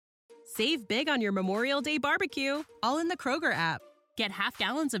Save big on your Memorial Day barbecue, all in the Kroger app. Get half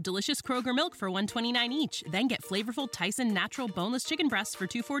gallons of delicious Kroger milk for $1.29 each. Then get flavorful Tyson natural boneless chicken breasts for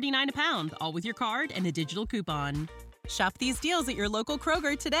 $2.49 a pound, all with your card and a digital coupon. Shop these deals at your local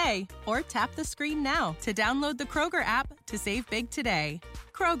Kroger today, or tap the screen now to download the Kroger app to save big today.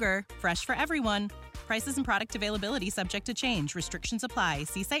 Kroger, fresh for everyone. Prices and product availability subject to change. Restrictions apply.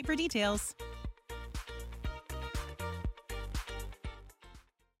 See site for details.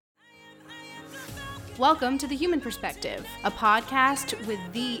 Welcome to The Human Perspective, a podcast with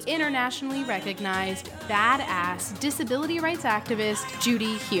the internationally recognized badass disability rights activist,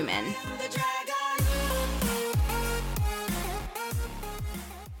 Judy Heumann.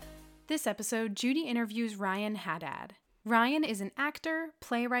 This episode, Judy interviews Ryan Haddad. Ryan is an actor,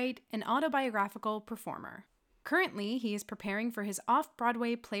 playwright, and autobiographical performer. Currently, he is preparing for his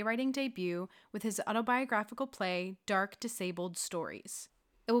off-Broadway playwriting debut with his autobiographical play, Dark Disabled Stories.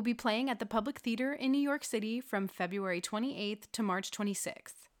 It will be playing at the Public Theater in New York City from February 28th to March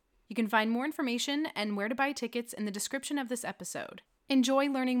 26th. You can find more information and where to buy tickets in the description of this episode. Enjoy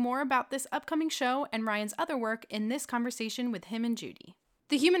learning more about this upcoming show and Ryan's other work in this conversation with him and Judy.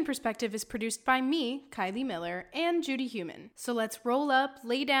 The Human Perspective is produced by me, Kylie Miller, and Judy Heumann. So let's roll up,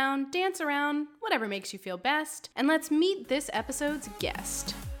 lay down, dance around, whatever makes you feel best, and let's meet this episode's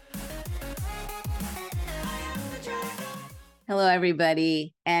guest. Hello,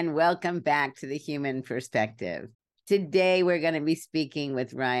 everybody, and welcome back to The Human Perspective. Today, we're going to be speaking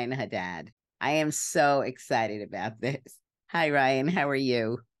with Ryan Haddad. I am so excited about this. Hi, Ryan. How are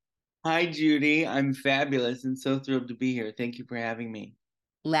you? Hi, Judy. I'm fabulous and so thrilled to be here. Thank you for having me.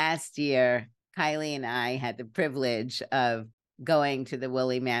 Last year, Kylie and I had the privilege of going to the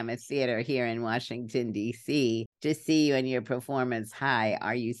Woolly Mammoth Theater here in Washington, D.C. to see you in your performance, Hi,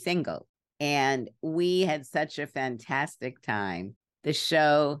 Are You Single? And we had such a fantastic time. The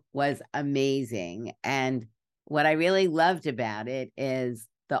show was amazing. And what I really loved about it is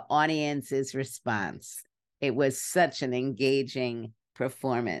the audience's response. It was such an engaging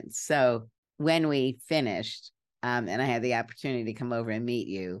performance. So when we finished, and I had the opportunity to come over and meet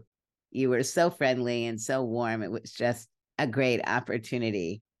you, you were so friendly and so warm. It was just a great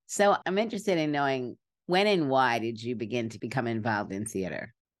opportunity. So I'm interested in knowing, when and why did you begin to become involved in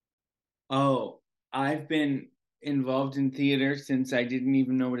theater? Oh, I've been involved in theater since I didn't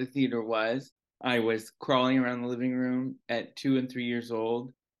even know what a theater was. I was crawling around the living room at 2 and 3 years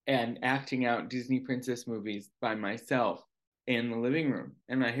old and acting out Disney princess movies by myself in the living room.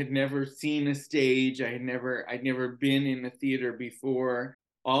 And I had never seen a stage. I'd never been in a theater before.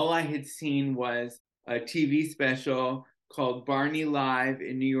 All I had seen was a TV special called Barney Live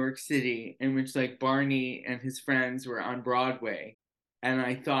in New York City, in which like Barney and his friends were on Broadway. And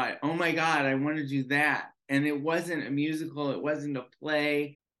I thought, oh my God, I want to do that. And it wasn't a musical, it wasn't a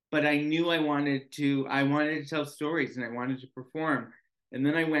play, but I knew I wanted to tell stories and I wanted to perform. And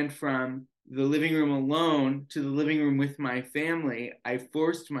then I went from the living room alone to the living room with my family. I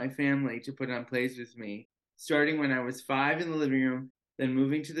forced my family to put on plays with me, starting when I was 5 in the living room, then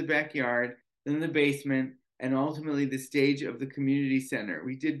moving to the backyard, then the basement, and ultimately the stage of the community center.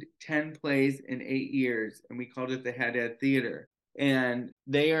 We did 10 plays in 8 years, and we called it the Haddad Theater. And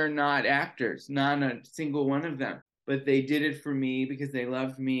they are not actors, not a single one of them, but they did it for me because they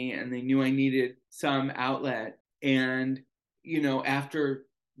loved me and they knew I needed some outlet. And, you know, after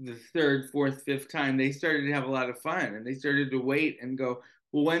the third, fourth, fifth time, they started to have a lot of fun and they started to wait and go,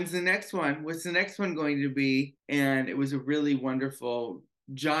 well, when's the next one? What's the next one going to be? And it was a really wonderful,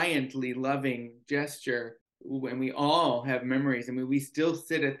 giantly loving gesture. And we all have memories. I mean, we still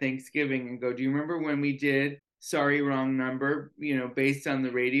sit at Thanksgiving and go, do you remember when we did Sorry, Wrong Number, you know, based on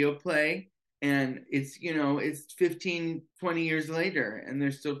the radio play? And it's, you know, it's 15, 20 years later and they're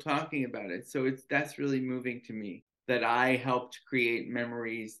still talking about it. So that's really moving to me, that I helped create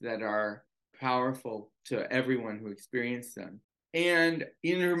memories that are powerful to everyone who experienced them. And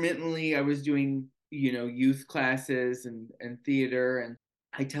intermittently I was doing, you know, youth classes and theater. And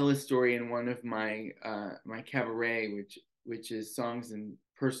I tell a story in one of my my cabaret, which is Songs and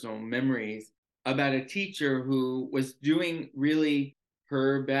Personal Memories, about a teacher who was doing really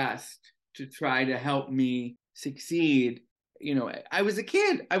her best to try to help me succeed. You know, I was a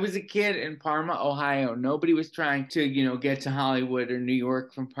kid in Parma, Ohio. Nobody was trying to, you know, get to Hollywood or New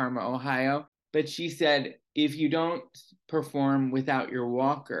York from Parma, Ohio. But she said, if you don't perform without your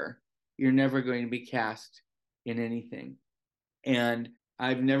walker, you're never going to be cast in anything. And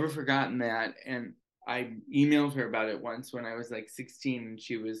I've never forgotten that. And I emailed her about it once when I was like 16, and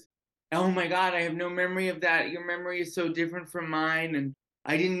she was, oh my God, I have no memory of that. Your memory is so different from mine. And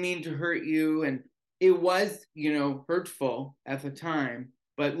I didn't mean to hurt you. And it was, you know, hurtful at the time.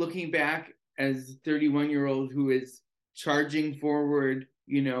 But looking back as a 31-year-old who is charging forward,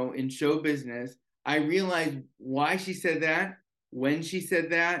 in show business, I realized why she said that, when she said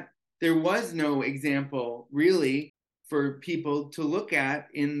that. There was no example really for people to look at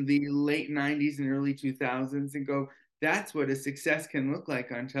in the late 90s and early 2000s and go, that's what a success can look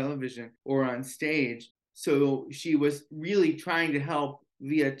like on television or on stage. So she was really trying to help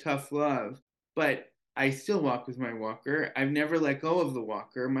via tough love. But I still walk with my walker. I've never let go of the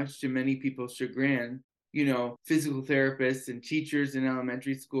walker, much to many people's chagrin. Physical therapists and teachers in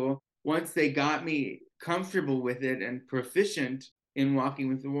elementary school, once they got me comfortable with it and proficient in walking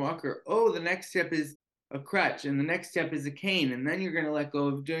with the walker, the next step is a crutch, and the next step is a cane, and then you're going to let go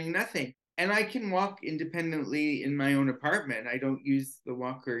of doing nothing. And I can walk independently in my own apartment. I don't use the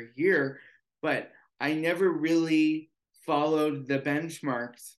walker here, but I never really followed the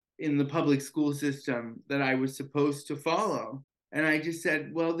benchmarks in the public school system that I was supposed to follow. And I just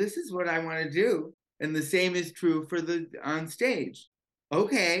said, well, this is what I want to do. And the same is true for the on stage.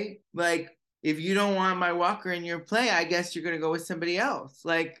 Okay, like if you don't want my walker in your play, I guess you're going to go with somebody else.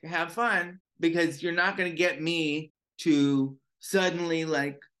 Like, have fun, because you're not going to get me to suddenly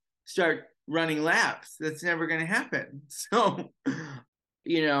start running laps. That's never going to happen. So,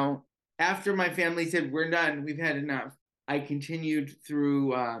 after my family said, we're done, we've had enough, I continued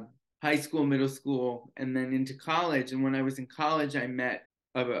through high school, middle school, and then into college. And when I was in college, I met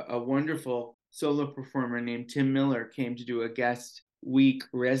a wonderful solo performer named Tim Miller, came to do a guest week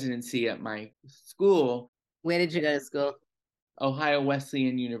residency at my school. Where did you go to school? Ohio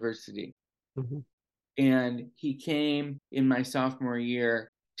Wesleyan University. Mm-hmm. And he came in my sophomore year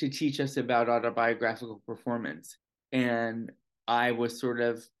to teach us about autobiographical performance. And I was sort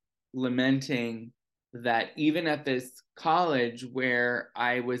of lamenting that even at this college where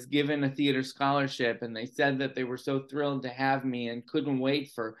I was given a theater scholarship, and they said that they were so thrilled to have me and couldn't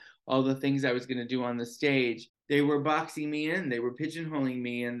wait for all the things I was going to do on the stage, they were boxing me in, they were pigeonholing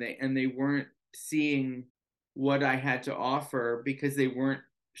me, and they weren't seeing what I had to offer, because they weren't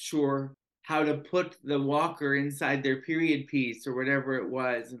sure how to put the walker inside their period piece or whatever it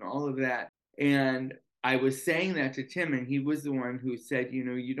was, and all of that. And I was saying that to Tim, and he was the one who said,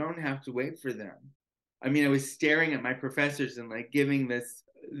 you don't have to wait for them. I mean, I was staring at my professors and giving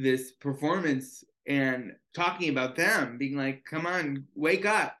this performance and talking about them, being like, come on, wake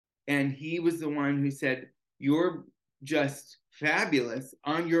up. And he was the one who said, you're just fabulous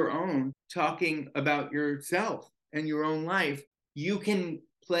on your own, talking about yourself and your own life. You can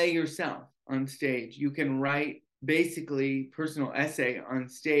play yourself on stage. You can write basically personal essay on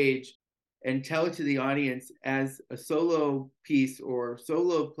stage and tell it to the audience as a solo piece or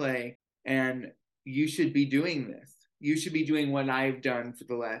solo play. And you should be doing this. You should be doing what I've done for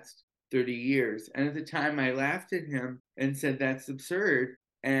the last 30 years. And at the time I laughed at him and said, that's absurd.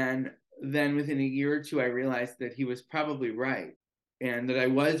 And then within a year or two, I realized that he was probably right and that I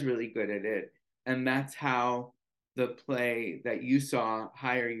was really good at it. And that's how the play that you saw,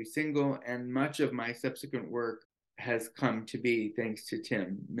 Hi, Are You Single, and much of my subsequent work has come to be, thanks to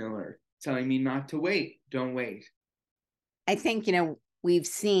Tim Miller telling me not to wait. Don't wait. I think, we've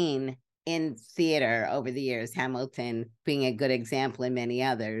seen in theater over the years, Hamilton being a good example and many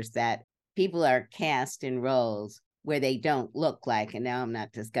others, that people are cast in roles where they don't look like, and now I'm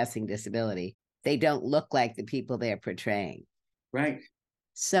not discussing disability, they don't look like the people they're portraying. Right.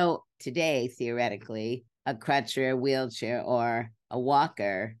 So today, theoretically, a crutch or a wheelchair or a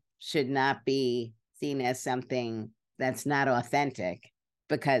walker should not be seen as something that's not authentic,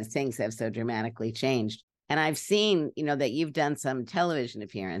 because things have so dramatically changed. And I've seen, that you've done some television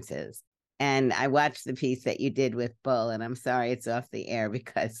appearances. And I watched the piece that you did with Bull, and I'm sorry it's off the air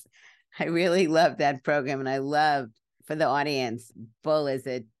because I really loved that program. And I loved, for the audience, Bull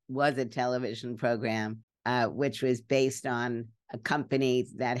was a television program, which was based on a company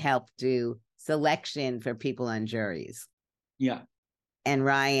that helped do selection for people on juries. Yeah. And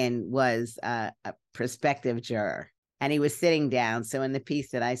Ryan was a prospective juror, and he was sitting down. So in the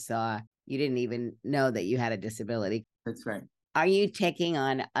piece that I saw, you didn't even know that you had a disability. That's right. Are you taking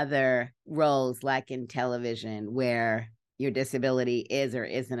on other roles like in television where your disability is or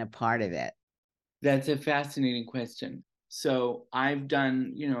isn't a part of it? That's a fascinating question. So I've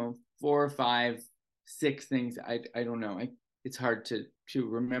done, 4 or 5, 6 things. I don't know. It's hard to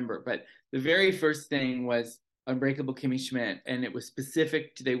remember. But the very first thing was Unbreakable Kimmy Schmidt. And it was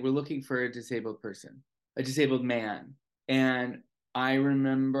specific to, they were looking for a disabled person, a disabled man. And I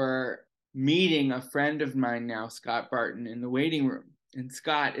remember meeting a friend of mine now, Scott Barton, in the waiting room. And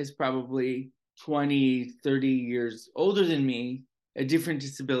Scott is probably 20, 30 years older than me, a different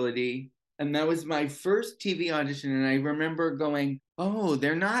disability, And that was my first TV audition. And I remember going, oh,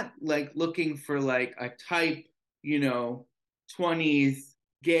 they're not like looking for like a type, 20s,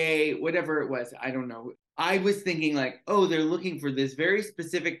 gay, whatever it was. I don't know. I was thinking like, oh, they're looking for this very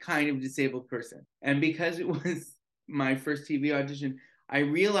specific kind of disabled person. And because it was my first TV audition, I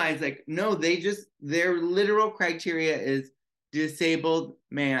realized like, no, their literal criteria is disabled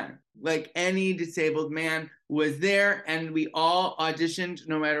man. Like any disabled man was there, and we all auditioned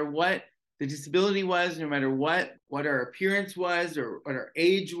no matter what the disability was, no matter what our appearance was or what our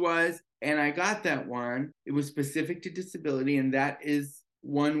age was. And I got that one. It was specific to disability, and that is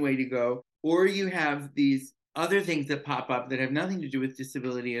one way to go. Or you have these other things that pop up that have nothing to do with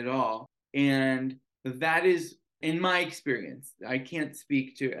disability at all. And that is, in my experience, I can't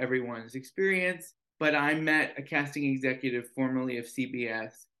speak to everyone's experience, but I met a casting executive formerly of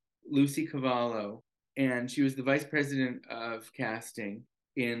CBS, Lucy Cavallo, and she was the vice president of casting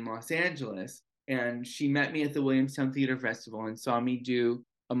in Los Angeles. And she met me at the Williamstown Theater Festival and saw me do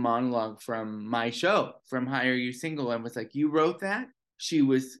a monologue from my show, from Hire You Single, and was like, you wrote that? She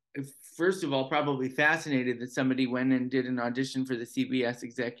was, first of all, probably fascinated that somebody went and did an audition for the CBS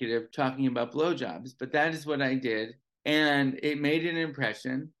executive talking about blowjobs, but that is what I did. And it made an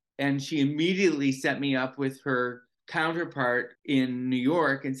impression. And she immediately set me up with her counterpart in New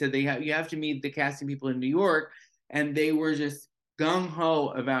York and said, you have to meet the casting people in New York. And they were just gung-ho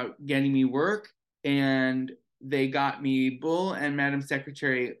about getting me work. And they got me Bull and Madam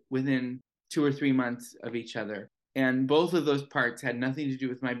Secretary within 2 or 3 months of each other. And both of those parts had nothing to do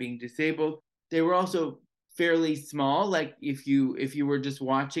with my being disabled. They were also fairly small. Like if you were just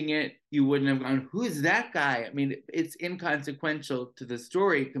watching it, you wouldn't have gone, who's that guy? I mean, it's inconsequential to the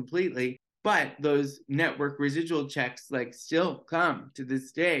story completely. But those network residual checks like still come to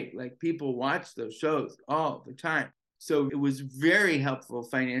this day. Like people watch those shows all the time. So it was very helpful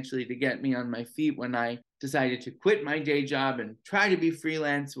financially to get me on my feet when I decided to quit my day job and try to be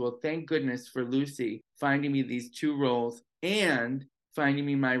freelance. Well, thank goodness for Lucy finding me these 2 roles and finding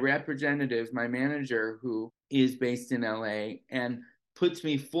me my representative, my manager, who is based in LA and puts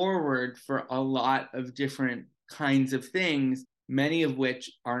me forward for a lot of different kinds of things, many of which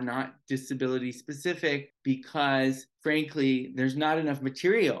are not disability specific because, frankly, there's not enough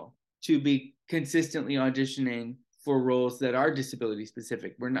material to be consistently auditioning for roles that are disability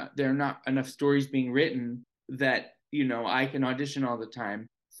specific. There are not enough stories being written that, I can audition all the time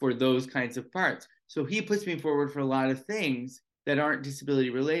for those kinds of parts. So he puts me forward for a lot of things that aren't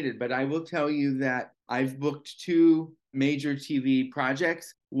disability related. But I will tell you that I've booked 2 major TV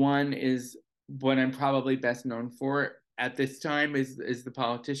projects. One is what I'm probably best known for at this time is The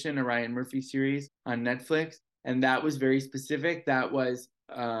Politician, a Ryan Murphy series on Netflix. And that was very specific. That was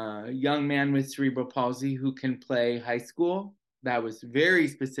a young man with cerebral palsy who can play high school. That was very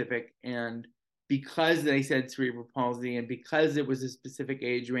specific. And because they said cerebral palsy and because it was a specific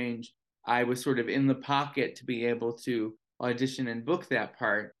age range, I was sort of in the pocket to be able to audition and book that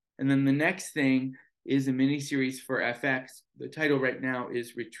part. And then the next thing is a miniseries for FX. The title right now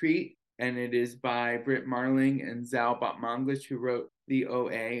is Retreat, and it is by Britt Marling and Zal Batmanglish, who wrote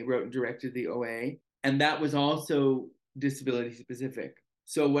and directed the OA. And that was also disability specific.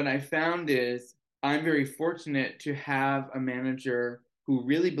 So what I found is I'm very fortunate to have a manager who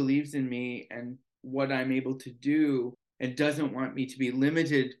really believes in me and what I'm able to do and doesn't want me to be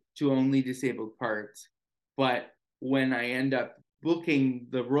limited to only disabled parts. But when I end up booking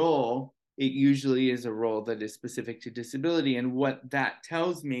the role, it usually is a role that is specific to disability. And what that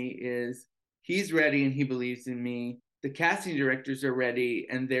tells me is he's ready and he believes in me. The casting directors are ready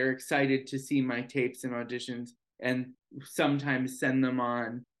and they're excited to see my tapes and auditions and sometimes send them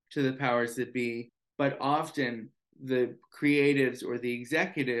on to the powers that be. But often the creatives or the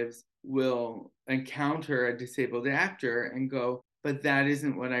executives will encounter a disabled actor and go, but that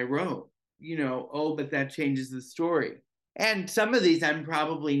isn't what I wrote. Oh, but that changes the story. And some of these I'm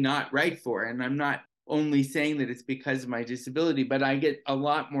probably not right for. And I'm not only saying that it's because of my disability, but I get a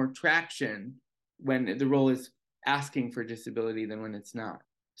lot more traction when the role is asking for disability than when it's not.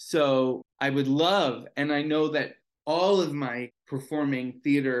 So I would love, and I know that all of my performing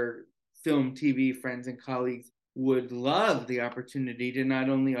theater, film, TV friends and colleagues would love the opportunity to not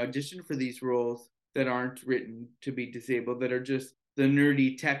only audition for these roles that aren't written to be disabled, that are just the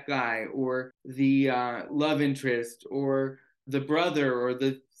nerdy tech guy or the love interest or the brother or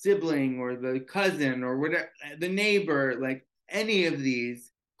the sibling or the cousin or whatever, the neighbor, like any of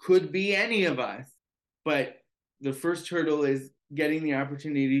these could be any of us. But the first hurdle is getting the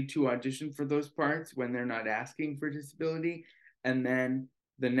opportunity to audition for those parts when they're not asking for disability. And then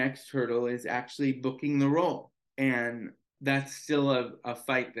the next hurdle is actually booking the role. And that's still a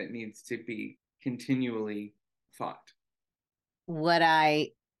fight that needs to be continually fought. What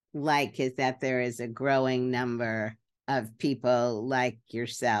I like is that there is a growing number of people like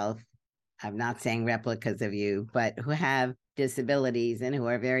yourself. I'm not saying replicas of you, but who have disabilities and who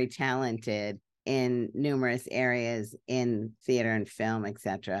are very talented in numerous areas in theater and film,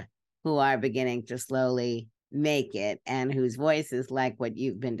 etc., who are beginning to slowly make it and whose voices, like what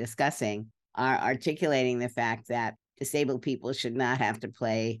you've been discussing, are articulating the fact that disabled people should not have to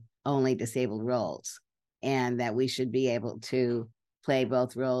play only disabled roles and that we should be able to play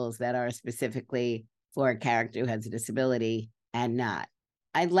both roles that are specifically for a character who has a disability and not.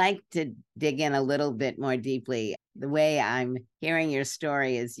 I'd like to dig in a little bit more deeply. The way I'm hearing your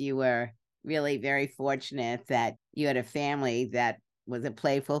story is you were really very fortunate that you had a family that was a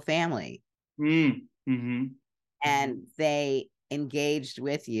playful family. Mm-hmm. And they engaged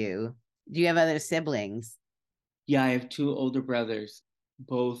with you. Do you have other siblings? Yeah, I have two older brothers,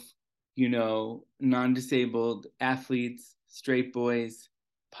 both, non-disabled athletes, straight boys,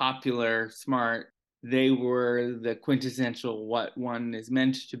 popular, smart. They were the quintessential what one is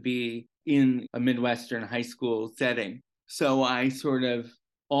meant to be in a Midwestern high school setting. So I sort of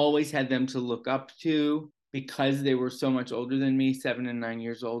always had them to look up to because they were so much older than me, 7 and 9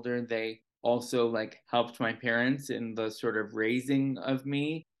 years older. They also helped my parents in the sort of raising of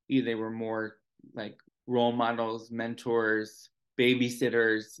me. They were more like role models, mentors,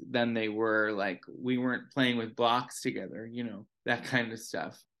 babysitters than they were we weren't playing with blocks together, that kind of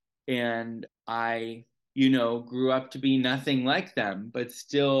stuff. And I, grew up to be nothing like them, but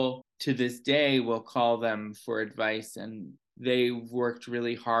still to this day will call them for advice. And they worked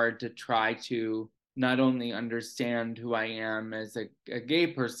really hard to try to not only understand who I am as a gay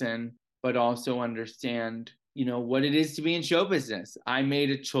person, but also understand what it is to be in show business. I made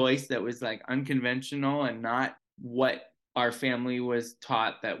a choice that was unconventional and not what our family was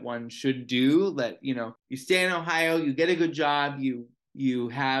taught that one should do. That you stay in Ohio, you get a good job, you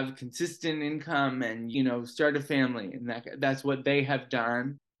have consistent income, and start a family, and that's what they have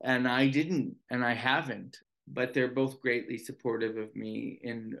done. And I didn't, and I haven't. But they're both greatly supportive of me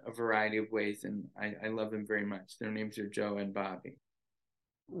in a variety of ways, and I love them very much. Their names are Joe and Bobby.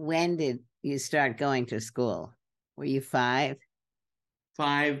 When did you start going to school? Were you 5?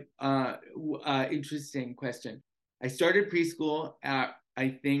 5. Interesting question. I started preschool at,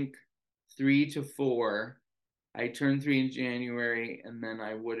 I think, 3 to 4. I turned 3 in January, and then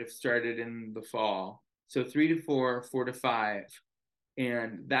I would have started in the fall. So 3 to 4, 4 to 5.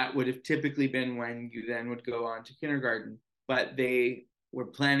 And that would have typically been when you then would go on to kindergarten. But they were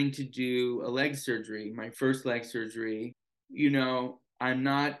planning to do a leg surgery, my first leg surgery. I'm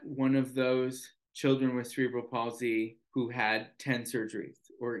not one of those children with cerebral palsy who had 10 surgeries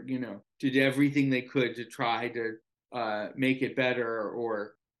or, did everything they could to try to make it better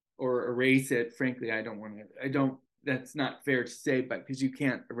or erase it. Frankly, that's not fair to say, but because you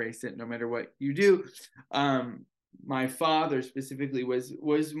can't erase it no matter what you do. My father specifically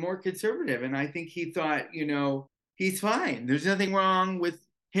was more conservative, and I think he thought, he's fine. There's nothing wrong with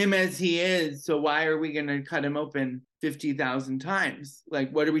him as he is, so why are we going to cut him open 50,000 times?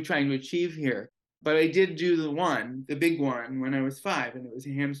 What are we trying to achieve here? But I did do the big one, when I was 5, and it was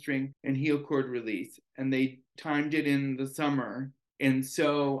a hamstring and heel cord release, and they timed it in the summer. And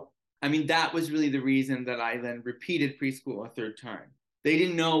so, that was really the reason that I then repeated preschool a third time. They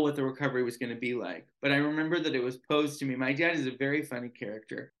didn't know what the recovery was going to be like, but I remember that it was posed to me. My dad is a very funny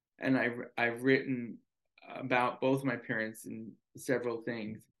character, and I've written about both my parents in several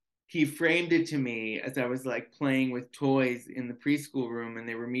things. He framed it to me as I was playing with toys in the preschool room, and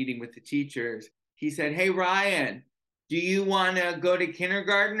they were meeting with the teachers. He said, "Hey, Ryan, do you want to go to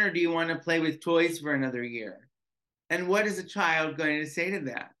kindergarten, or do you want to play with toys for another year?" And what is a child going to say to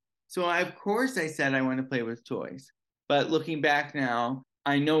that? So of course I said I want to play with toys. But looking back now,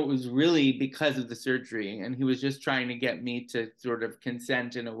 I know it was really because of the surgery, and he was just trying to get me to sort of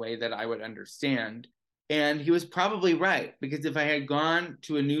consent in a way that I would understand. And he was probably right, because if I had gone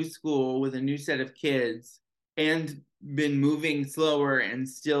to a new school with a new set of kids and been moving slower and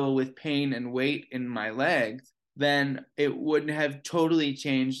still with pain and weight in my legs, then it would have totally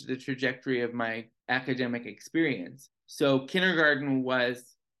changed the trajectory of my academic experience. So kindergarten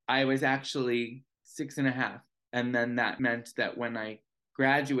I was actually 6.5. And then that meant that when I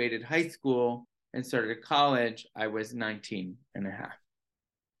graduated high school and started college, I was 19.5.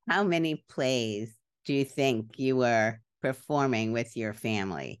 How many plays do you think you were performing with your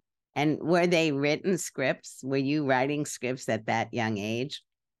family? And were they written scripts? Were you writing scripts at that young age?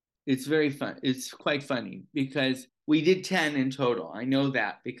 It's very fun. It's quite funny because we did 10 in total. I know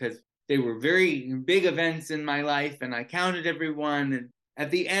that because they were very big events in my life, and I counted everyone. And at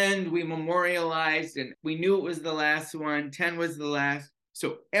the end, we memorialized, and we knew it was the last one. 10 was the last.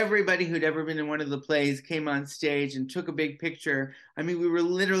 So everybody who'd ever been in one of the plays came on stage and took a big picture. I mean, we were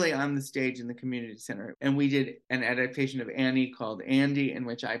literally on the stage in the community center, and we did an adaptation of Annie called Andy, in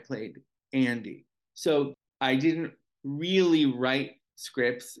which I played Andy. So I didn't really write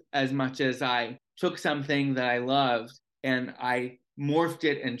scripts as much as I took something that I loved and I morphed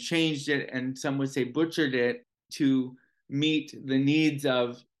it and changed it, and some would say butchered it, to meet the needs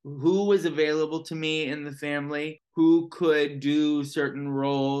of who was available to me in the family, who could do certain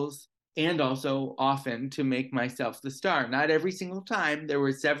roles, and also often to make myself the star. Not every single time. There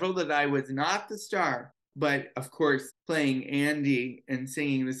were several that I was not the star. But of course, playing Andy and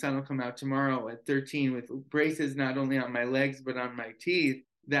singing The Sun Will Come Out Tomorrow at 13 with braces not only on my legs but on my teeth,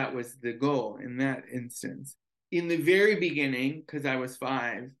 that was the goal in that instance. In the very beginning, because I was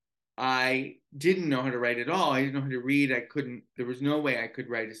 5, I didn't know how to write at all. I didn't know how to read. There was no way I could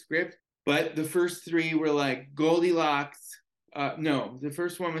write a script. But the first 3 were like Goldilocks. No, the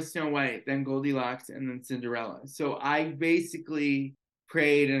first one was Snow White, then Goldilocks, and then Cinderella. So I basically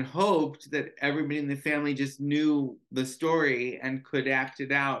prayed and hoped that everybody in the family just knew the story and could act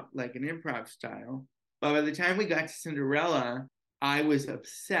it out like an improv style. But by the time we got to Cinderella, I was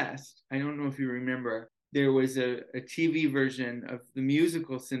obsessed. I don't know if you remember. There was a TV version of the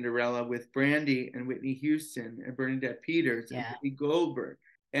musical Cinderella with Brandy and Whitney Houston and Bernadette Peters and Whoopi Goldberg.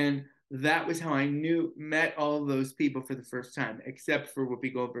 And that was how I met all of those people for the first time, except for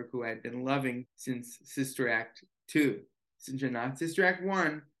Whoopi Goldberg, who I had been loving since Sister Act 2. Not Sister Act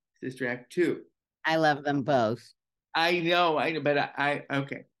 1, Sister Act 2. I love them both. I know, but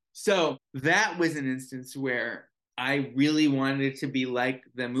okay. So that was an instance where I really wanted it to be like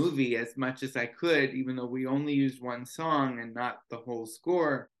the movie as much as I could, even though we only used one song and not the whole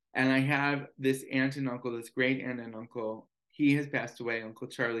score. And I have this aunt and uncle, this great aunt and uncle. He has passed away, Uncle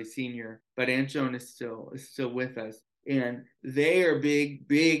Charlie Sr., but Aunt Joan is still with us. And they are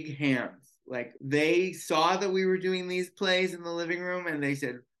big hams. Like, they saw that we were doing these plays in the living room and they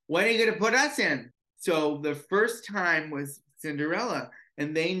said, "What are you going to put us in?" So the first time was Cinderella,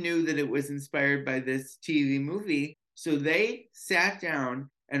 and they knew that it was inspired by this TV movie. So they sat down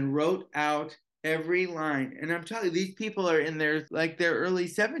and wrote out every line. And I'm telling you, these people are in their early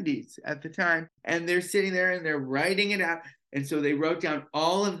 70s at the time, and they're sitting there and they're writing it out. And so they wrote down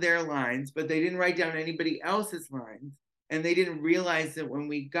all of their lines, but they didn't write down anybody else's lines. And they didn't realize that when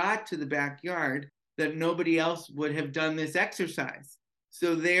we got to the backyard, that nobody else would have done this exercise.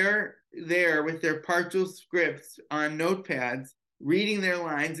 So they're there with their partial scripts on notepads, reading their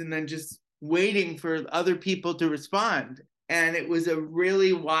lines, and then just waiting for other people to respond. And it was a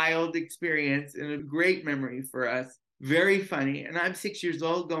really wild experience and a great memory for us. Very funny. And I'm 6 years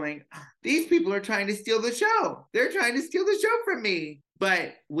old going, these people are trying to steal the show. They're trying to steal the show from me.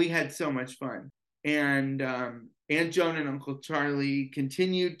 But we had so much fun. And Aunt Joan and Uncle Charlie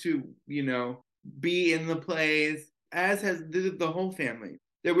continued to, be in the plays, as has the whole family.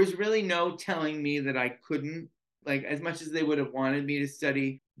 There was really no telling me that I couldn't, like, as much as they would have wanted me to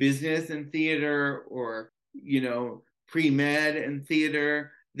study business and theater or, pre-med and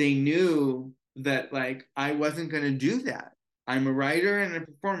theater, they knew that, like, I wasn't going to do that. I'm a writer and a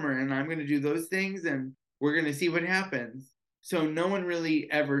performer, and I'm going to do those things, and we're going to see what happens. So no one really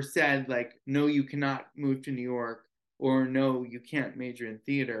ever said, like, no, you cannot move to New York, or no, you can't major in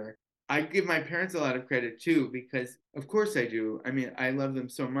theater. I give my parents a lot of credit too, because of course I do. I mean, I love them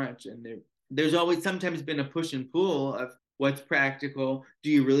so much. And there's always sometimes been a push and pull of what's practical. Do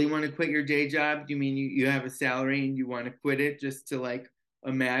you really want to quit your day job? Do you mean you have a salary and you want to quit it just to, like,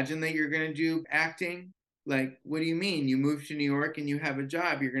 imagine that you're going to do acting? Like, what do you mean? You moved to New York and you have a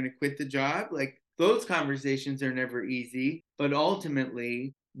job. You're going to quit the job? Like, those conversations are never easy. But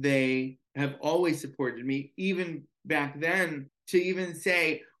ultimately, they have always supported me, even back then, to even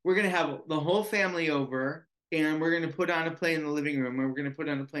say, we're going to have the whole family over and we're going to put on a play in the living room, or we're going to put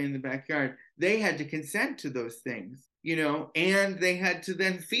on a play in the backyard. They had to consent to those things, and they had to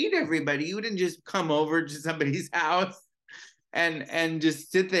then feed everybody. You didn't just come over to somebody's house and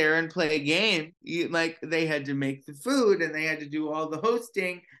just sit there and play a game. They had to make the food and they had to do all the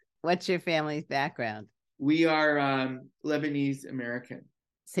hosting. What's your family's background? We are Lebanese American.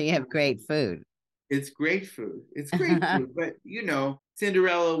 So you have great food. It's great food. It's great food. But,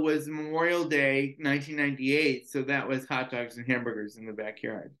 Cinderella was Memorial Day, 1998. So that was hot dogs and hamburgers in the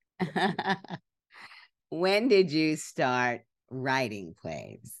backyard. When did you start writing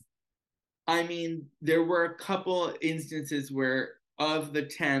plays? I mean, there were a couple instances where, of the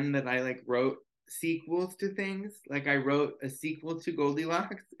 10 that I wrote, sequels to things. Like I wrote a sequel to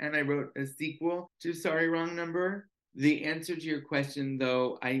Goldilocks and I wrote a sequel to Sorry, Wrong Number. The answer to your question,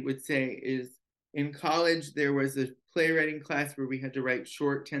 though, I would say is in college, there was a playwriting class where we had to write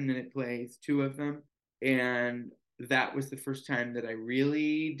short 10-minute plays, 2 of them. And that was the first time that I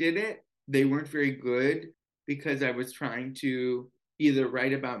really did it. They weren't very good because I was trying to either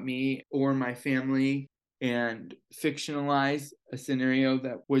write about me or my family and fictionalize a scenario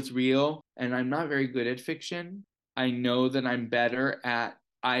that was real. And I'm not very good at fiction. I know that I'm better at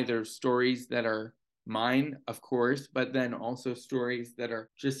either stories that are mine, of course, but then also stories that are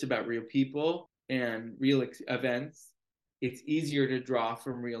just about real people and real events. It's easier to draw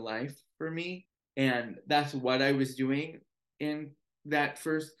from real life for me. And that's what I was doing in that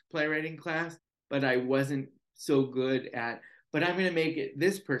first playwriting class, but I wasn't so good at, but I'm going to make it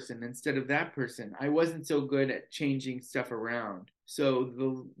this person instead of that person. I wasn't so good at changing stuff around. So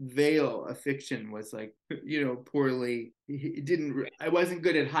the veil of fiction was like, poorly, I wasn't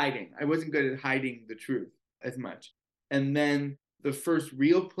good at hiding. I wasn't good at hiding the truth as much. And then the first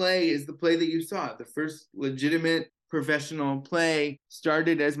real play is the play that you saw. The first legitimate professional play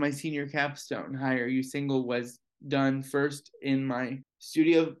started as my senior capstone. Hi, Are You Single was done first in my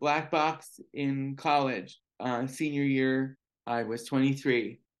studio black box in college. Senior year, I was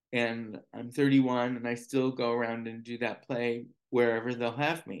 23 and I'm 31 and I still go around and do that play wherever they'll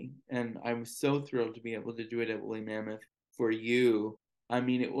have me. And I was so thrilled to be able to do it at Woolly Mammoth for you. I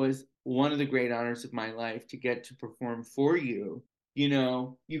mean, it was one of the great honors of my life to get to perform for you.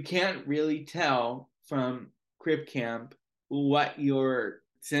 You can't really tell from Crip Camp what your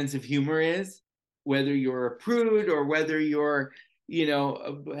sense of humor is, whether you're a prude or whether you're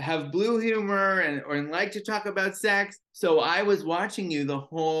have blue humor or like to talk about sex. So I was watching you the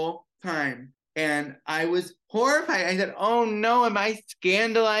whole time and I was horrified. I said, oh no, am I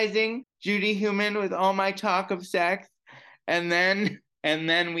scandalizing Judy Heumann with all my talk of sex? And then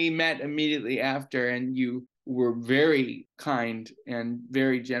we met immediately after and you were very kind and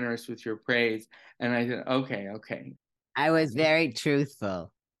very generous with your praise. And I said, okay. I was very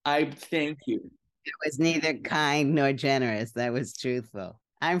truthful. I thank you. It was neither kind nor generous. I was truthful.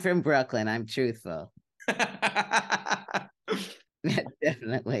 I'm from Brooklyn. I'm truthful.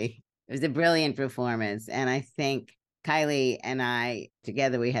 Definitely. It was a brilliant performance. And I think Kylie and I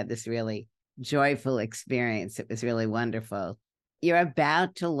together, we had this really joyful experience. It was really wonderful. You're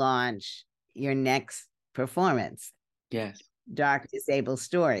about to launch your next performance. Yes. Dark Disabled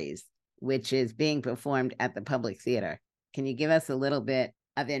Stories, which is being performed at the Public Theater. Can you give us a little bit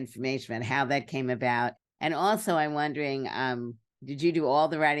of information on how that came about? And also, I'm wondering, did you do all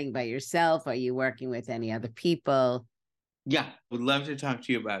the writing by yourself? Are you working with any other people? Yeah, would love to talk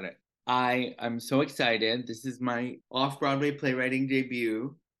to you about it. I'm so excited. This is my off-Broadway playwriting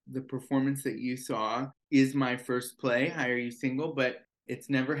debut. The performance that you saw is my first play, Hi, Are You Single? But it's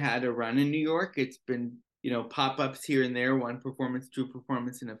never had a run in New York. It's been, pop-ups here and there, 1 performance, 2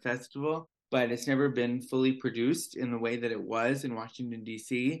 performance in a festival, but it's never been fully produced in the way that it was in Washington,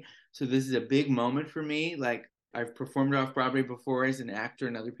 D.C. So this is a big moment for me. Like, I've performed off-Broadway before as an actor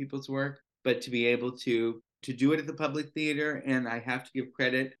in other people's work, but to be able to do it at the Public Theater, and I have to give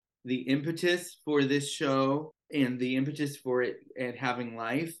credit, the impetus for this show and the impetus for it and having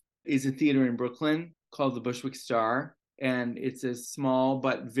life is a theater in Brooklyn called the Bushwick Star. And it's a small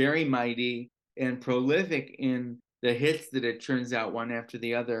but very mighty and prolific in the hits that it turns out one after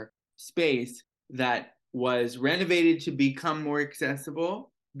the other space that was renovated to become more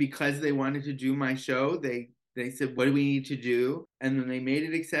accessible because they wanted to do my show. They said, what do we need to do? And then they made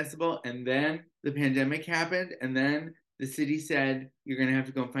it accessible. And then the pandemic happened. And then the city said, you're going to have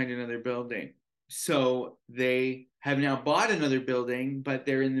to go and find another building. So they have now bought another building, but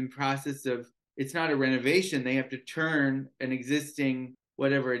they're in the process of, it's not a renovation. They have to turn an existing,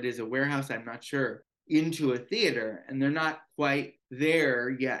 whatever it is, a warehouse, I'm not sure, into a theater. And they're not quite there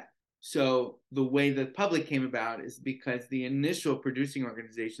yet. So the way the Public came about is because the initial producing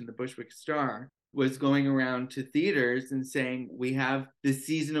organization, the Bushwick Star, was going around to theaters and saying, we have this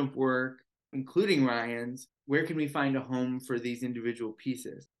season of work, including Ryan's, where can we find a home for these individual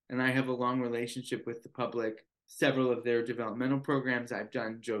pieces? And I have a long relationship with the Public, several of their developmental programs. I've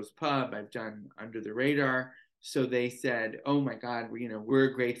done Joe's Pub, I've done Under the Radar. So they said, oh my God, we're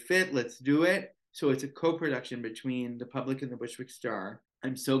a great fit, let's do it. So it's a co-production between the Public and the Bushwick Star.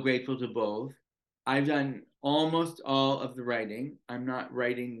 I'm so grateful to both. I've done almost all of the writing. I'm not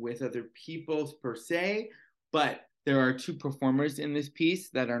writing with other people per se, but there are 2 performers in this piece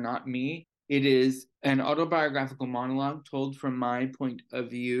that are not me. It is an autobiographical monologue told from my point of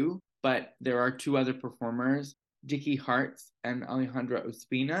view, but there are 2 other performers, Dickie Hartz and Alejandra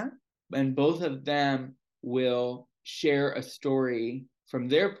Ospina. and both of them will share a story from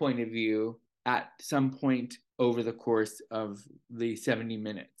their point of view at some point over the course of the 70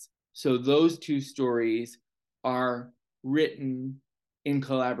 minutes. So those two stories are written in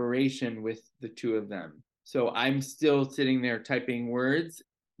collaboration with the two of them. So I'm still sitting there typing words,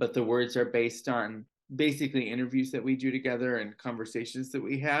 but the words are based on basically interviews that we do together and conversations that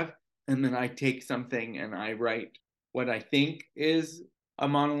we have. And then I take something and I write what I think is a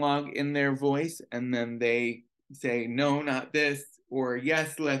monologue in their voice. And then they say, no, not this, or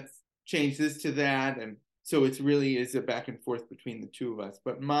yes, let's change this to that. And so it really is a back and forth between the two of us.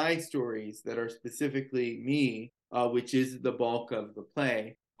 But my stories that are specifically me, which is the bulk of the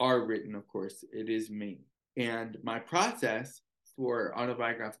play, are written, of course. It is me. And my process for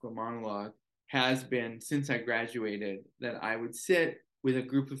autobiographical monologue has been, since I graduated, that I would sit with a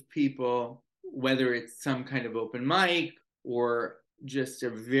group of people, whether it's some kind of open mic or just a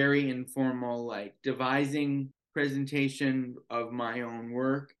very informal, like devising presentation of my own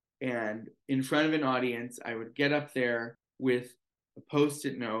work. And in front of an audience, I would get up there with a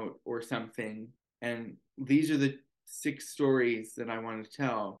Post-it note or something. And these are the 6 stories that I want to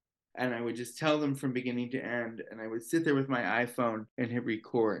tell. And I would just tell them from beginning to end. And I would sit there with my iPhone and hit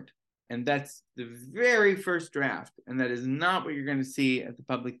record. And that's the very first draft. And that is not what you're going to see at the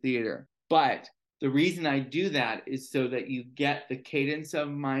Public Theater. But the reason I do that is so that you get the cadence of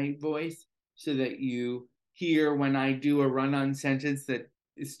my voice, so that you hear when I do a run-on sentence that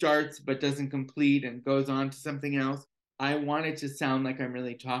starts but doesn't complete and goes on to something else. I want it to sound like I'm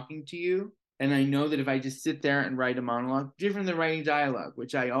really talking to you. And I know that if I just sit there and write a monologue, different than writing dialogue,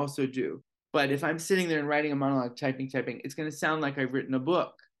 which I also do. But if I'm sitting there and writing a monologue, typing, it's going to sound like I've written a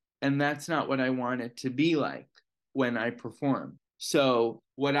book. And that's not what I want it to be like when I perform. So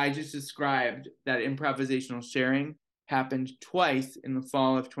what I just described, that improvisational sharing, happened twice in the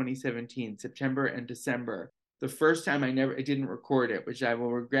fall of 2017, September and December. The first time I didn't record it, which I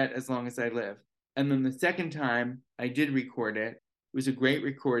will regret as long as I live. And then the second time I did record it. It was a great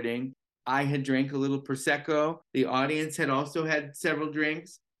recording. I had drank a little Prosecco. The audience had also had several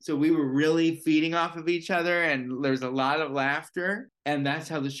drinks. So we were really feeding off of each other, and there's a lot of laughter. And that's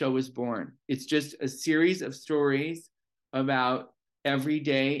how the show was born. It's just a series of stories about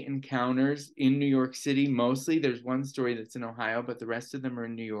everyday encounters in New York City. Mostly there's one story that's in Ohio, but the rest of them are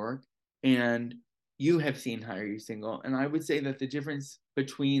in New York. And you have seen Hire You Single. And I would say that the difference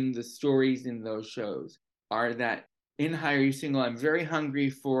between the stories in those shows are that in Hire You Single, I'm very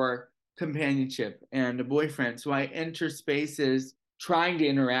hungry for companionship and a boyfriend. So I enter spaces trying to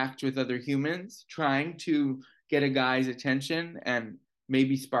interact with other humans, trying to get a guy's attention and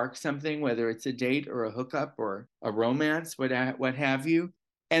maybe spark something, whether it's a date or a hookup or a romance, what have you.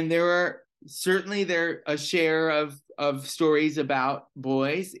 And there are certainly a share of stories about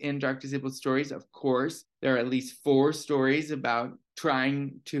boys in Dark Disabled Stories. Of course, there are at least 4 stories about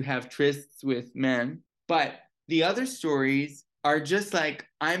trying to have trysts with men. But the other stories are just like,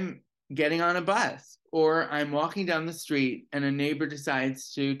 I'm getting on a bus or I'm walking down the street and a neighbor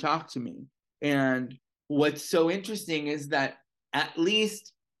decides to talk to me. And what's so interesting is that at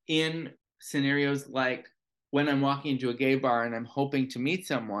least in scenarios like when I'm walking into a gay bar and I'm hoping to meet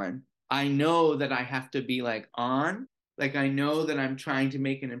someone, I know that I have to be like on, like I know that I'm trying to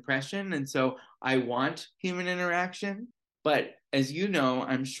make an impression. And so I want human interaction. But as you know,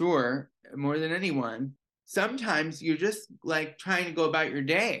 I'm sure more than anyone, sometimes you're just like trying to go about your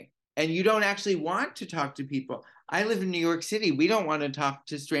day and you don't actually want to talk to people. I live in New York City. We don't want to talk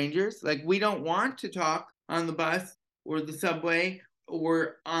to strangers. Like we don't want to talk on the bus or the subway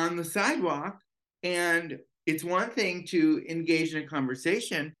or on the sidewalk. And it's one thing to engage in a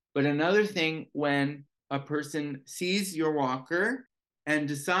conversation, but another thing when a person sees your walker and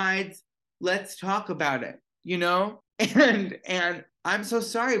decides, let's talk about it, you know? And I'm so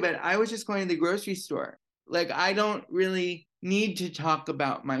sorry, but I was just going to the grocery store. Like, I don't really need to talk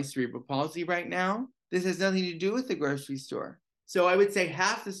about my cerebral palsy right now. This has nothing to do with the grocery store. So I would say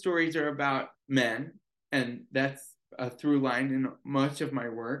half the stories are about men, and that's a through line in much of my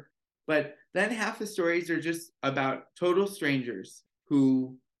work. But then half the stories are just about total strangers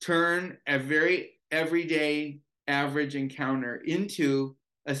who turn a very everyday, average encounter into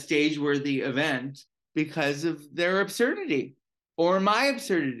a stage-worthy event because of their absurdity or my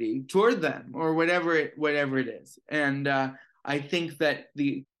absurdity toward them or whatever it is. And I think that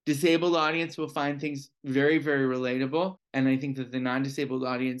the disabled audience will find things very, very relatable. And I think that the non-disabled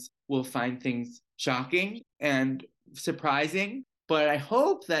audience will find things shocking and surprising. But I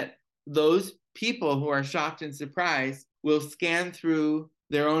hope that those people who are shocked and surprised will scan through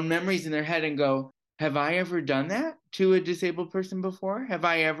their own memories in their head and go, have I ever done that to a disabled person before? Have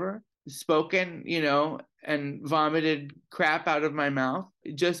I ever spoken, and vomited crap out of my mouth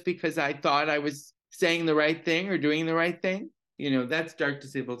just because I thought I was saying the right thing or doing the right thing. That's dark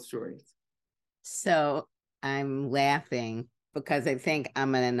disabled stories. So I'm laughing because I think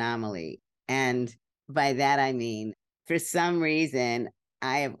I'm an anomaly. And by that, I mean, for some reason,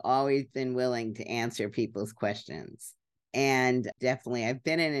 I have always been willing to answer people's questions. And definitely, I've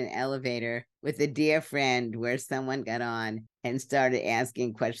been in an elevator with a dear friend where someone got on and started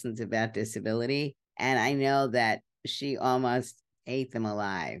asking questions about disability. And I know that she almost ate them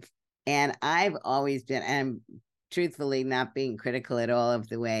alive. And I've always been, and I'm truthfully not being critical at all of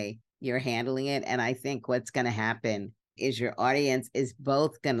the way you're handling it. And I think what's going to happen is your audience is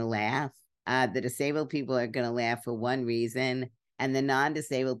both going to laugh. The disabled people are going to laugh for one reason, and the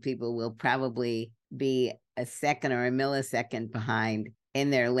non-disabled people will probably be a second or a millisecond behind in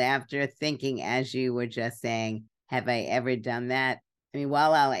their laughter, thinking, as you were just saying, have I ever done that? I mean,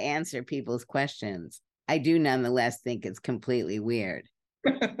 while I'll answer people's questions, I do nonetheless think it's completely weird.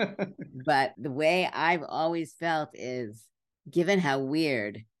 But the way I've always felt is, given how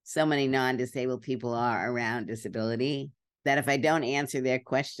weird so many non-disabled people are around disability, that if I don't answer their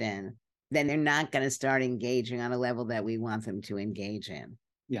question, then they're not going to start engaging on a level that we want them to engage in.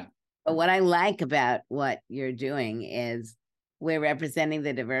 Yeah. But what I like about what you're doing is we're representing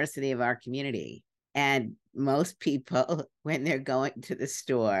the diversity of our community. And most people, when they're going to the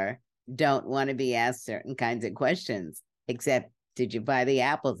store, don't want to be asked certain kinds of questions, except, did you buy the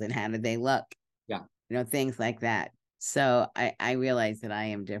apples and how did they look? Yeah. Things like that. So I realize that I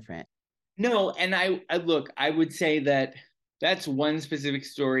am different. No, and I look, I would say that that's one specific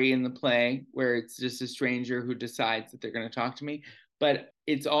story in the play where it's just a stranger who decides that they're going to talk to me. But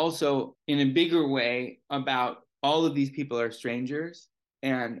it's also in a bigger way about all of these people are strangers,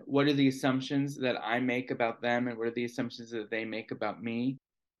 and what are the assumptions that I make about them, and what are the assumptions that they make about me.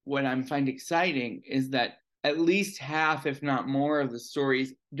 What I find exciting is that at least half, if not more, of the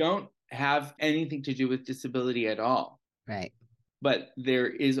stories don't have anything to do with disability at all. Right. But there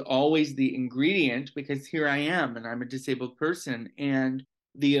is always the ingredient, because here I am and I'm a disabled person, and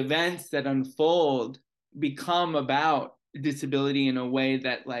the events that unfold become about disability in a way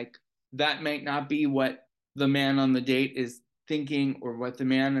that, like, that might not be what the man on the date is thinking or what the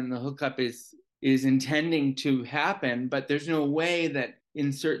man in the hookup is intending to happen. But there's no way that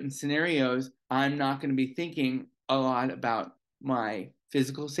in certain scenarios I'm not going to be thinking a lot about my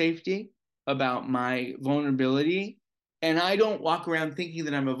physical safety, about my vulnerability. And I don't walk around thinking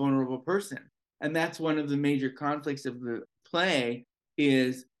that I'm a vulnerable person. And that's one of the major conflicts of the play,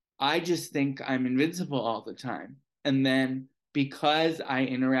 is I just think I'm invincible all the time. And then because I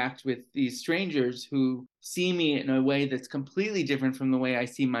interact with these strangers who see me in a way that's completely different from the way I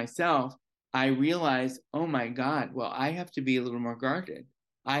see myself, I realize, oh my God, well, I have to be a little more guarded.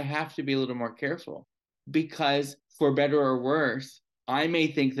 I have to be a little more careful, because for better or worse, I may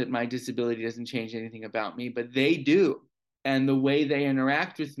think that my disability doesn't change anything about me, but they do. And the way they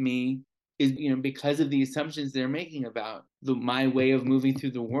interact with me is, because of the assumptions they're making about my way of moving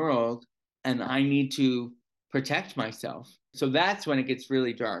through the world, and I need to protect myself. So that's when it gets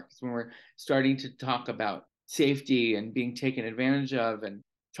really dark. It's when we're starting to talk about safety and being taken advantage of and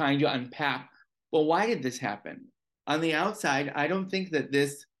trying to unpack, well, why did this happen? On the outside, I don't think that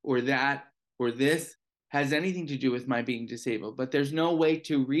this or that or this has anything to do with my being disabled, but there's no way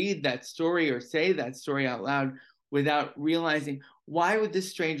to read that story or say that story out loud without realizing, why would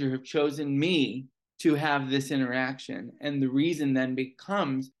this stranger have chosen me to have this interaction? And the reason then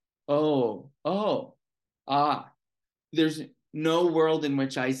becomes, there's no world in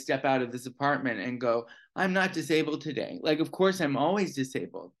which I step out of this apartment and go, I'm not disabled today. Like, of course, I'm always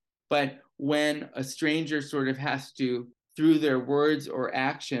disabled. But when a stranger sort of has to, through their words or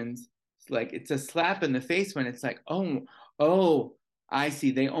actions, it's a slap in the face when it's like, oh, I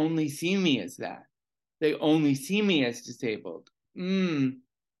see. They only see me as that. They only see me as disabled.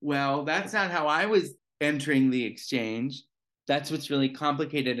 Well, that's not how I was entering the exchange. That's what's really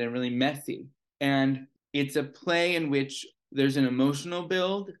complicated and really messy. And it's a play in which there's an emotional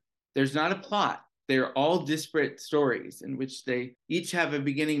build. There's not a plot. They're all disparate stories in which they each have a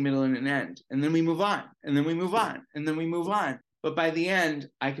beginning, middle, and an end. And then we move on, and then we move on, and then we move on. But by the end,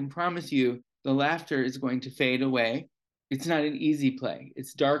 I can promise you the laughter is going to fade away. It's not an easy play.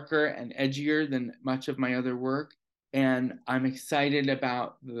 It's darker and edgier than much of my other work. And I'm excited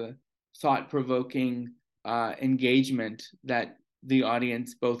about the thought-provoking engagement that the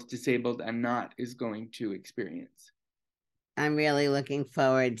audience, both disabled and not, is going to experience. I'm really looking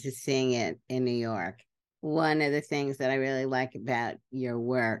forward to seeing it in New York. One of the things that I really like about your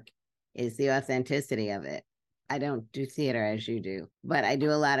work is the authenticity of it. I don't do theater as you do, but I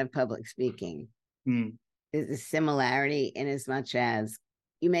do a lot of public speaking. Mm. There's a similarity in as much as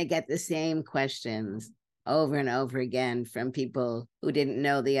you may get the same questions over and over again from people who didn't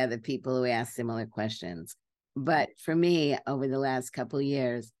know the other people who asked similar questions. But for me, over the last couple of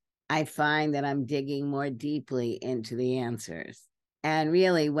years, I find that I'm digging more deeply into the answers. And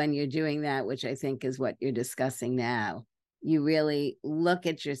really, when you're doing that, which I think is what you're discussing now, you really look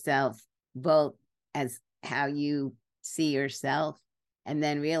at yourself both as how you see yourself and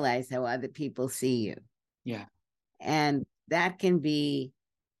then realize how other people see you. Yeah. And that can be,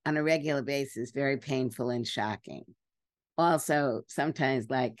 on a regular basis, very painful and shocking. Also, sometimes,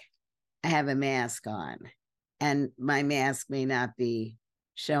 like, I have a mask on, and my mask may not be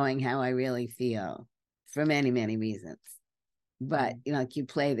showing how I really feel for many, many reasons. But, like, you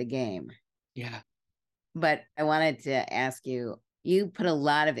play the game. Yeah. But I wanted to ask you, you put a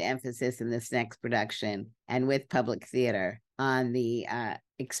lot of emphasis in this next production and with public theater on the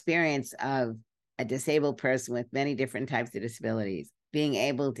experience of a disabled person with many different types of disabilities being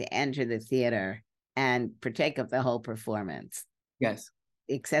able to enter the theater and partake of the whole performance. Yes.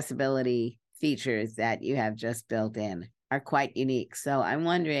 The accessibility features that you have just built in are quite unique. So I'm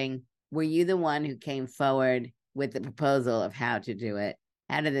wondering, were you the one who came forward with the proposal of how to do it?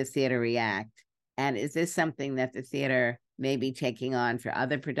 How did the theater react? And is this something that the theater may be taking on for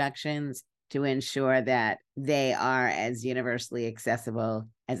other productions to ensure that they are as universally accessible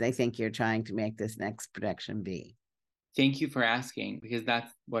as I think you're trying to make this next production be? Thank you for asking, because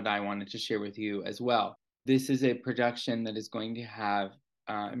that's what I wanted to share with you as well. This is a production that is going to have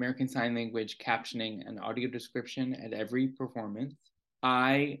American Sign Language captioning and audio description at every performance.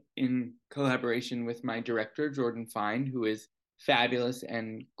 I, in collaboration with my director, Jordan Fine, who is fabulous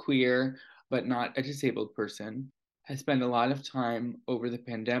and queer, but not a disabled person, has spent a lot of time over the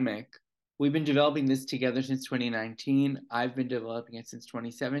pandemic. We've been developing this together since 2019. I've been developing it since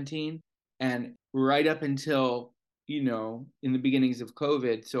 2017. And right up until, in the beginnings of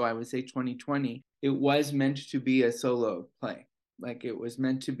COVID, so I would say 2020, it was meant to be a solo play. Like, it was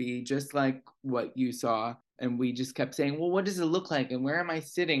meant to be just like what you saw. And we just kept saying, well, what does it look like? And where am I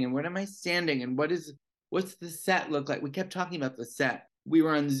sitting? And what am I standing? And what's the set look like? We kept talking about the set. We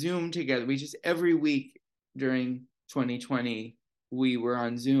were on Zoom together. We just, every week during 2020, we were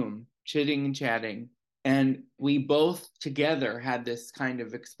on Zoom, chitting and chatting. And we both together had this kind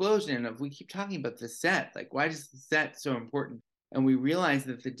of explosion of, we keep talking about the set. Like, why is the set so important? And we realized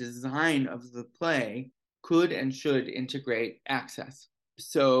that the design of the play could and should integrate access.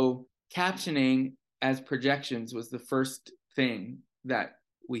 So captioning as projections was the first thing that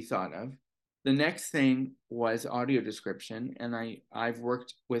we thought of. The next thing was audio description. And I've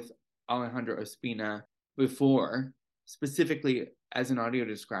worked with Alejandra Ospina before, specifically as an audio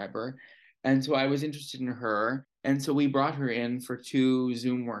describer. And so I was interested in her. And so we brought her in for 2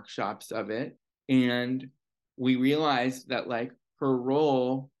 Zoom workshops of it. And we realized that, like, her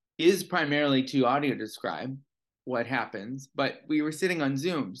role is primarily to audio describe what happens, but we were sitting on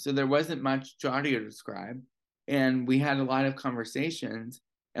Zoom, so there wasn't much to audio describe. And we had a lot of conversations,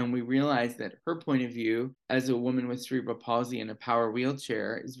 and we realized that her point of view as a woman with cerebral palsy in a power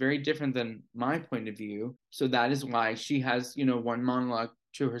wheelchair is very different than my point of view. So that is why she has, one monologue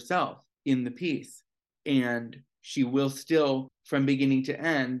to herself in the piece. And she will still, from beginning to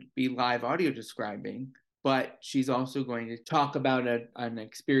end, be live audio describing, but she's also going to talk about an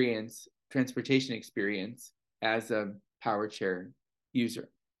experience, transportation experience, as a power chair user.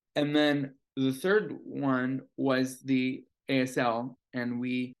 And then the third one was the ASL. And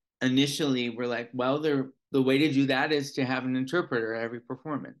we initially were like, well, the way to do that is to have an interpreter at every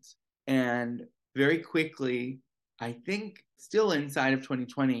performance. And very quickly, I think still inside of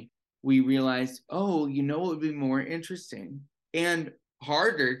 2020, we realized, what would be more interesting and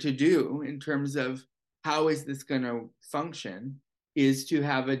harder to do in terms of how is this going to function, is to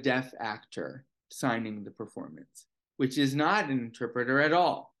have a deaf actor signing the performance, which is not an interpreter at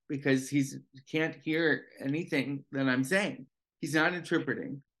all, because he can't hear anything that I'm saying. He's not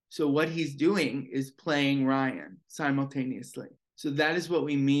interpreting. So what he's doing is playing Ryan simultaneously. So that is what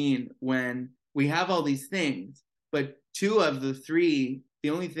we mean when we have all these things, but 2 of the 3, the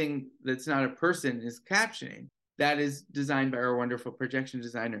only thing that's not a person is captioning. That is designed by our wonderful projection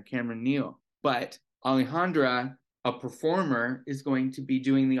designer, Cameron Neal. But Alejandra, a performer, is going to be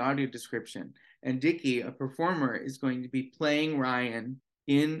doing the audio description. And Dickie, a performer, is going to be playing Ryan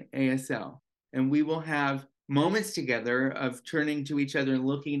in ASL. And we will have moments together of turning to each other and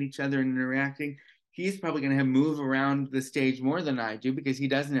looking at each other and interacting. he's probably going to move around the stage more than I do because he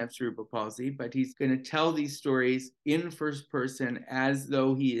doesn't have cerebral palsy, but he's going to tell these stories in first person as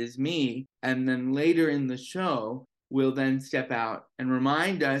though he is me. And then later in the show, we'll then step out and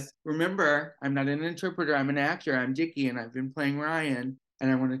remind us, remember, I'm not an interpreter, I'm an actor, I'm Dickie, and I've been playing Ryan.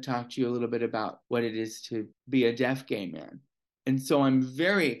 And I want to talk to you a little bit about what it is to be a deaf gay man. And so I'm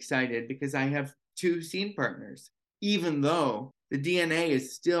very excited because I have 2 scene partners, even though the DNA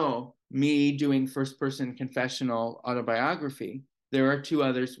is still me doing first-person confessional autobiography. There are 2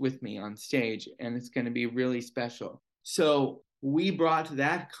 others with me on stage, and it's going to be really special. So we brought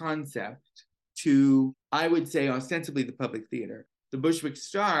that concept to, I would say, ostensibly the Public Theater. The Bushwick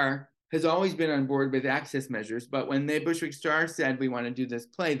Star has always been on board with access measures, but when the Bushwick Star said we want to do this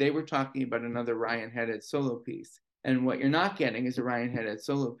play, they were talking about another Ryan Haddad solo piece. And what you're not getting is a Ryan Haddad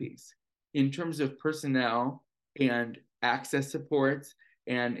solo piece. In terms of personnel and access supports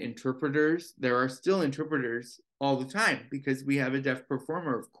and interpreters, there are still interpreters all the time because we have a deaf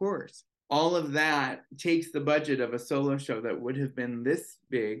performer, of course. All of that takes the budget of a solo show that would have been this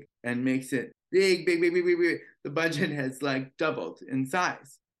big and makes it big. The budget has like doubled in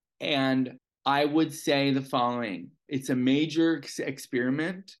size. And I would say the following: it's a major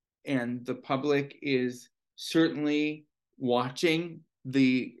experiment, and the public is certainly watching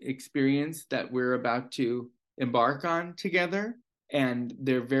the experience that we're about to embark on together. And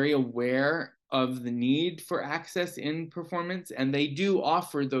they're very aware of the need for access in performance. And they do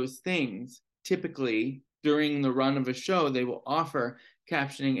offer those things. Typically, during the run of a show, they will offer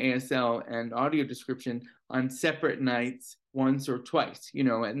captioning, ASL, and audio description on separate nights, once or twice,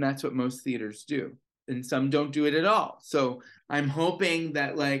 and that's what most theaters do. And some don't do it at all. So I'm hoping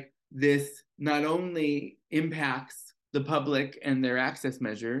that like this not only impacts the public and their access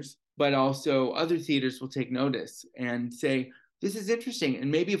measures, but also other theaters will take notice and say, this is interesting.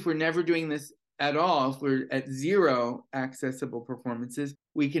 And maybe if we're never doing this at all, if we're at 0 accessible performances,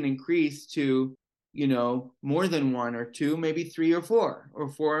 we can increase to, more than 1 or 2, maybe 3 or 4, or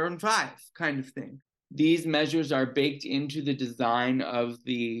 4 and 5 kind of thing. These measures are baked into the design of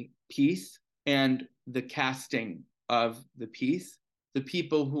the piece and the casting of the piece. The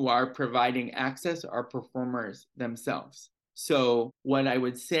people who are providing access are performers themselves. So what I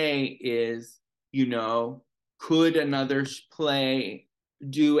would say is, could another play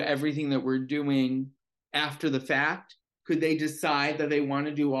do everything that we're doing after the fact? Could they decide that they want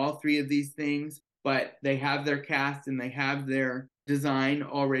to do all 3 of these things, but they have their cast and they have their design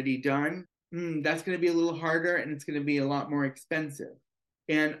already done? That's going to be a little harder, and it's going to be a lot more expensive.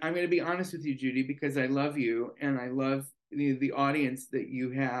 And I'm going to be honest with you, Judy, because I love you and I love the audience that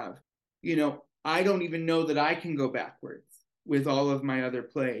you have. I don't even know that I can go backwards with all of my other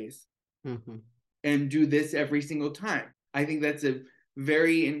plays and do this every single time. I think that's a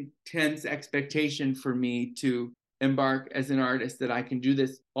very intense expectation for me to embark as an artist, that I can do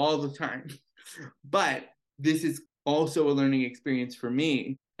this all the time. But this is also a learning experience for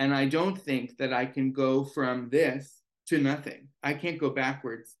me. And I don't think that I can go from this to nothing. I can't go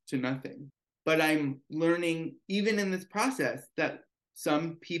backwards to nothing. But I'm learning, even in this process, that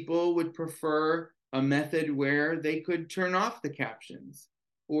some people would prefer a method where they could turn off the captions,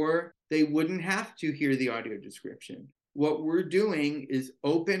 or they wouldn't have to hear the audio description. What we're doing is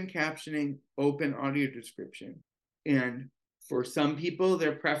open captioning, open audio description. And for some people,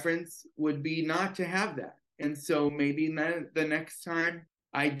 their preference would be not to have that. And so maybe the next time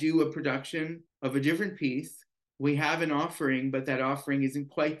I do a production of a different piece, we have an offering, but that offering isn't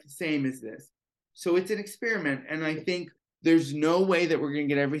quite the same as this. So it's an experiment. And I think there's no way that we're going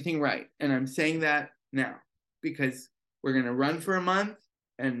to get everything right. And I'm saying that now because we're going to run for a month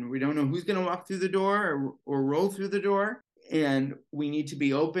and we don't know who's going to walk through the door or roll through the door. And we need to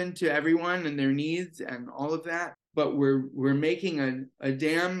be open to everyone and their needs and all of that. But we're making a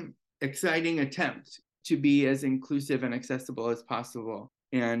damn exciting attempt to be as inclusive and accessible as possible.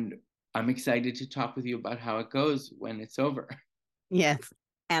 And I'm excited to talk with you about how it goes when it's over. Yes.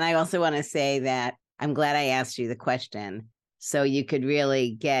 And I also want to say that I'm glad I asked you the question so you could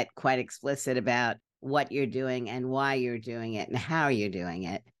really get quite explicit about what you're doing and why you're doing it and how you're doing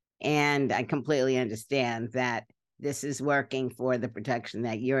it. And I completely understand that this is working for the production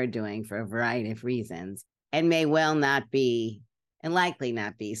that you're doing for a variety of reasons, and may well not be, and likely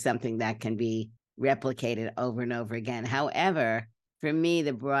not be, something that can be replicated over and over again. However, for me,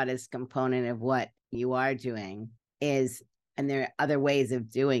 the broadest component of what you are doing is, and there are other ways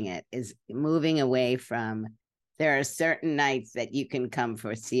of doing it, is moving away from, there are certain nights that you can come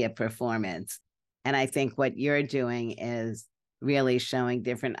for see a performance. And I think what you're doing is really showing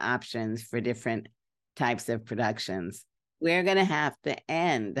different options for different types of productions. We're going to have to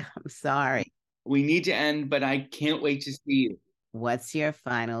end. I'm sorry. We need to end, but I can't wait to see you. What's your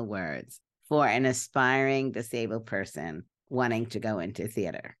final words for an aspiring disabled person wanting to go into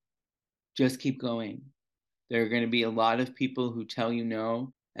theater? Just keep going. There are going to be a lot of people who tell you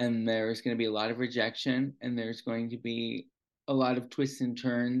no, and there's going to be a lot of rejection, and there's going to be a lot of twists and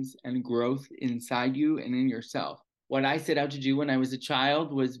turns and growth inside you and in yourself. What I set out to do when I was a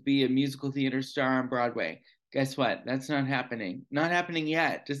child was be a musical theater star on Broadway. Guess what? That's not happening. Not happening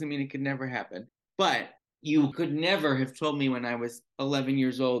yet. Doesn't mean it could never happen. But you could never have told me when I was 11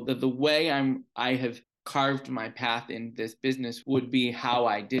 years old that the way I have carved my path in this business would be how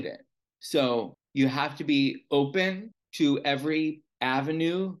I did it. So you have to be open to every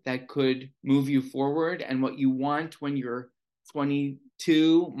avenue that could move you forward. And what you want when you're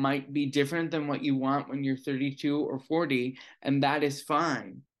 22 might be different than what you want when you're 32 or 40. And that is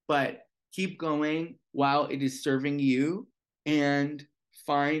fine. But keep going while it is serving you, and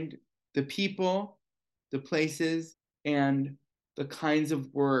find the people, the places, and the kinds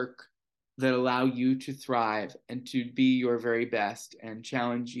of work that allow you to thrive and to be your very best and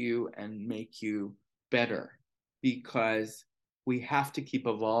challenge you and make you better, because we have to keep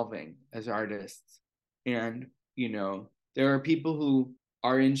evolving as artists. And, there are people who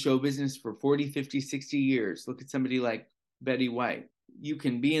are in show business for 40, 50, 60 years. Look at somebody like Betty White. You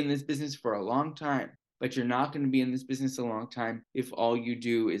can be in this business for a long time, but you're not going to be in this business a long time if all you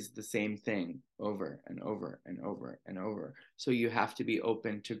do is the same thing over and over and over and over. So you have to be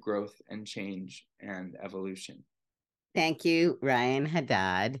open to growth and change and evolution. Thank you, Ryan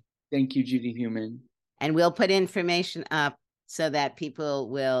Haddad. Thank you, Judy Heumann. And we'll put information up so that people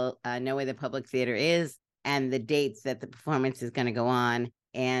will know where the Public Theater is and the dates that the performance is going to go on,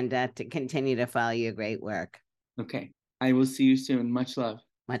 and to continue to follow your great work. Okay. I will see you soon. Much love.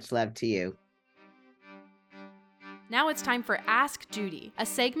 Much love to you. Now it's time for Ask Judy, a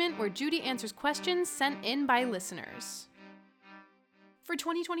segment where Judy answers questions sent in by listeners. For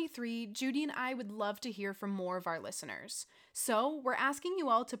 2023, Judy and I would love to hear from more of our listeners. So we're asking you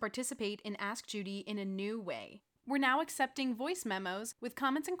all to participate in Ask Judy in a new way. We're now accepting voice memos with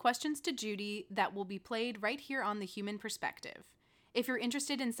comments and questions to Judy that will be played right here on The Human Perspective. If you're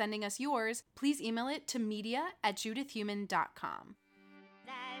interested in sending us yours, please email it to media@judithhuman.com.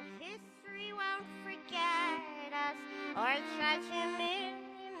 That history won't forget us or try to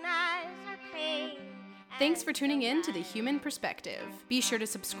minimize our pain. Thanks for tuning in to The Human Perspective. Be sure to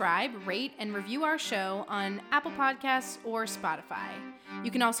subscribe, rate, and review our show on Apple Podcasts or Spotify. You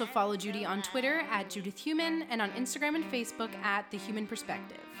can also follow Judy on Twitter @JudithHuman and on Instagram and Facebook @The Human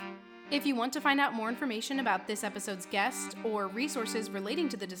Perspective. If you want to find out more information about this episode's guest or resources relating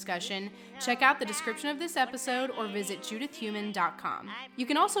to the discussion, check out the description of this episode or visit judithhuman.com. You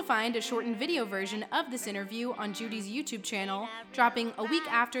can also find a shortened video version of this interview on Judy's YouTube channel, dropping a week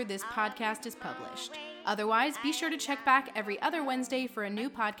after this podcast is published. Otherwise, be sure to check back every other Wednesday for a new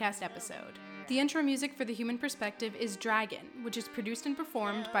podcast episode. The intro music for The Human Perspective is Dragon, which is produced and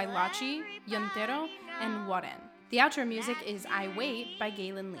performed by Lachi, Yontero, and Warren. The outro music is I Wait by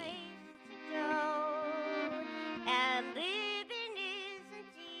Galen Lee.